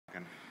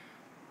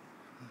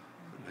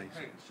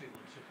can see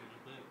one sitting in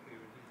there, here.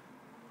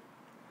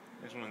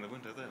 There's one in the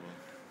window there, one.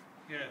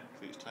 Yeah.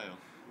 See its tail.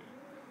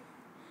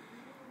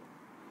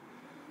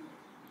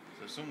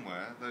 So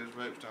somewhere those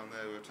ropes down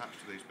there were attached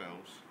to these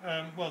bells.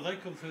 Well, they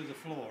come through the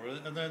floor,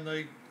 and then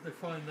they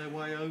find their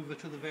way over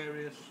to the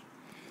various.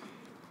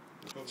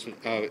 So,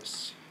 oh,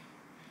 is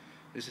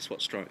this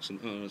what strikes them?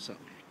 Oh, is that?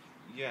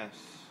 Yes.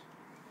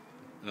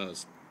 Oh,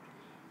 it's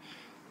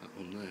that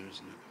one there,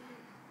 isn't it?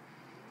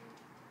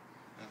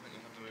 I think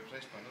they've had to be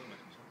replaced by another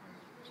mechanism.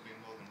 It's been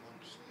more than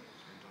once it's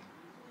been done.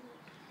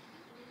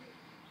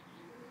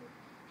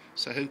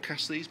 So who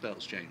cast these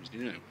bells, James? Do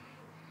you know?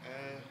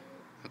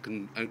 I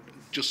can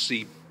just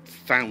see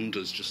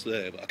founders just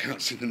there, but I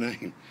can't see the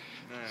name.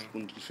 No. I just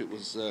wondered if it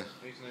was. These are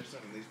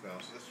these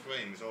bells. So this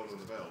frame is older than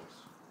the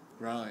bells.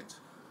 Right.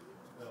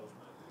 Bells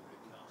may be a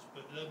bit cast,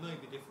 but there may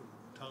be different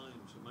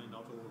times. It may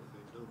not all have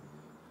been done.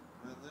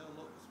 They all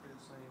look to be the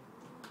same.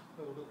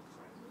 They all look the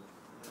same.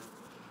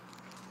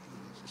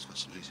 That's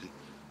fascinating.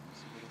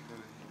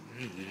 It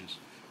really is.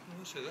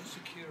 Oh, so that's the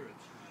curate.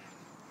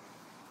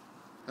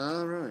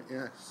 Ah, right,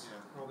 yes. Yeah.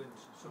 Robinson,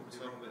 somebody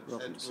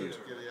Robinson.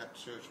 Edward Gilead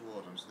Church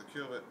Warden. So the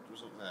curate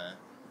was up there.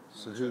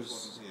 So the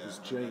who's here, is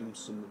James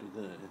somebody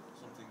there?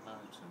 Something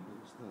Mountain.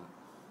 Who's that?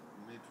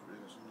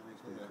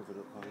 Somebody's All here. covered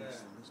up by this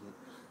Yeah. thing, isn't it?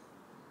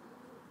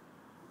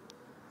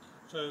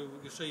 So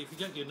you see, if you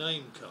get your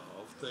name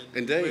carved, then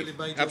Indeed, you really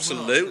made your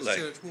absolutely. mark as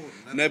church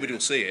warden. Nobody will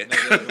see it.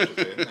 People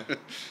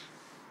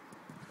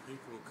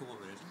will come on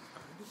there and say,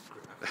 "Oh,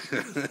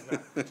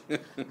 this crap."